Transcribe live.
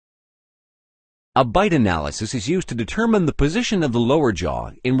A bite analysis is used to determine the position of the lower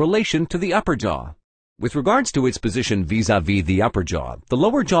jaw in relation to the upper jaw. With regards to its position vis-a-vis the upper jaw, the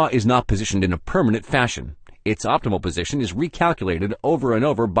lower jaw is not positioned in a permanent fashion. Its optimal position is recalculated over and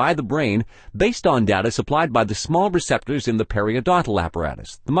over by the brain based on data supplied by the small receptors in the periodontal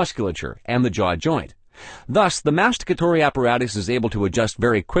apparatus, the musculature, and the jaw joint. Thus, the masticatory apparatus is able to adjust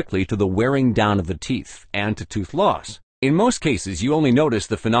very quickly to the wearing down of the teeth and to tooth loss. In most cases, you only notice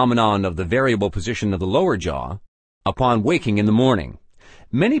the phenomenon of the variable position of the lower jaw upon waking in the morning.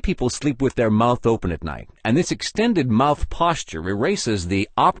 Many people sleep with their mouth open at night, and this extended mouth posture erases the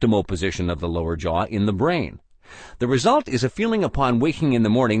optimal position of the lower jaw in the brain. The result is a feeling upon waking in the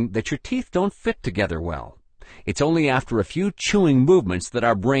morning that your teeth don't fit together well. It's only after a few chewing movements that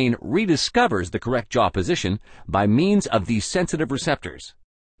our brain rediscovers the correct jaw position by means of these sensitive receptors.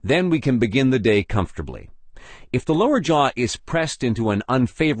 Then we can begin the day comfortably. If the lower jaw is pressed into an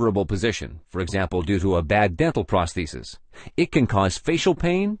unfavorable position, for example due to a bad dental prosthesis, it can cause facial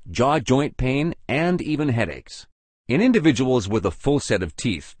pain, jaw joint pain, and even headaches. In individuals with a full set of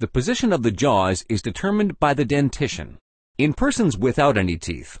teeth, the position of the jaws is determined by the dentition. In persons without any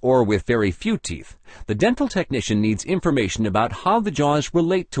teeth, or with very few teeth, the dental technician needs information about how the jaws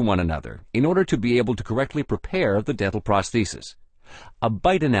relate to one another in order to be able to correctly prepare the dental prosthesis. A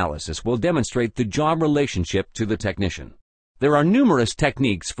bite analysis will demonstrate the jaw relationship to the technician. There are numerous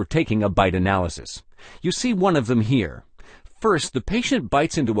techniques for taking a bite analysis. You see one of them here. First, the patient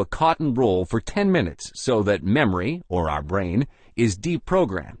bites into a cotton roll for 10 minutes so that memory, or our brain, is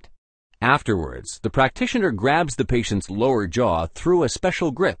deprogrammed. Afterwards, the practitioner grabs the patient's lower jaw through a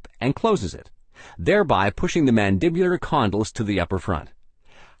special grip and closes it, thereby pushing the mandibular condyles to the upper front.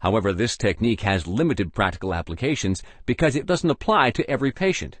 However, this technique has limited practical applications because it doesn't apply to every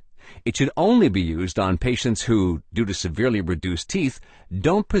patient. It should only be used on patients who, due to severely reduced teeth,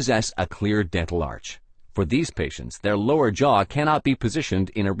 don't possess a clear dental arch. For these patients, their lower jaw cannot be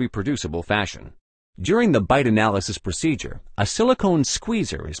positioned in a reproducible fashion. During the bite analysis procedure, a silicone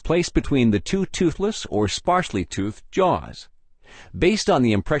squeezer is placed between the two toothless or sparsely toothed jaws. Based on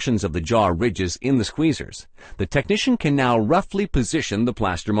the impressions of the jaw ridges in the squeezers, the technician can now roughly position the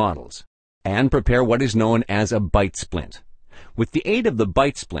plaster models and prepare what is known as a bite splint. With the aid of the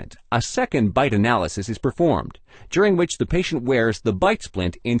bite splint, a second bite analysis is performed, during which the patient wears the bite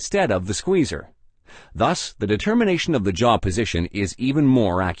splint instead of the squeezer. Thus, the determination of the jaw position is even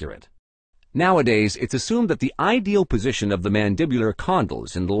more accurate. Nowadays, it's assumed that the ideal position of the mandibular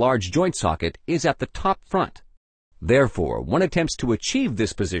condyles in the large joint socket is at the top front. Therefore, one attempts to achieve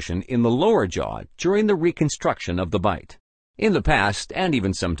this position in the lower jaw during the reconstruction of the bite. In the past, and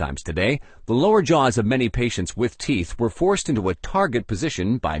even sometimes today, the lower jaws of many patients with teeth were forced into a target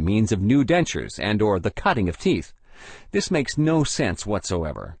position by means of new dentures and/or the cutting of teeth. This makes no sense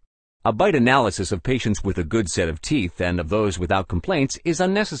whatsoever. A bite analysis of patients with a good set of teeth and of those without complaints is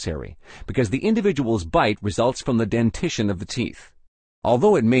unnecessary because the individual's bite results from the dentition of the teeth.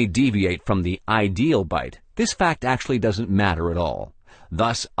 Although it may deviate from the ideal bite, this fact actually doesn't matter at all.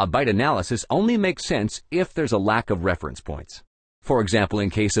 Thus, a bite analysis only makes sense if there's a lack of reference points. For example,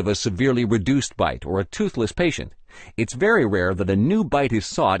 in case of a severely reduced bite or a toothless patient, it's very rare that a new bite is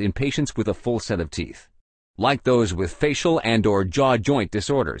sought in patients with a full set of teeth, like those with facial and/or jaw joint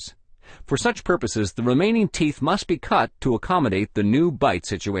disorders. For such purposes, the remaining teeth must be cut to accommodate the new bite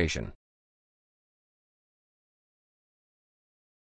situation.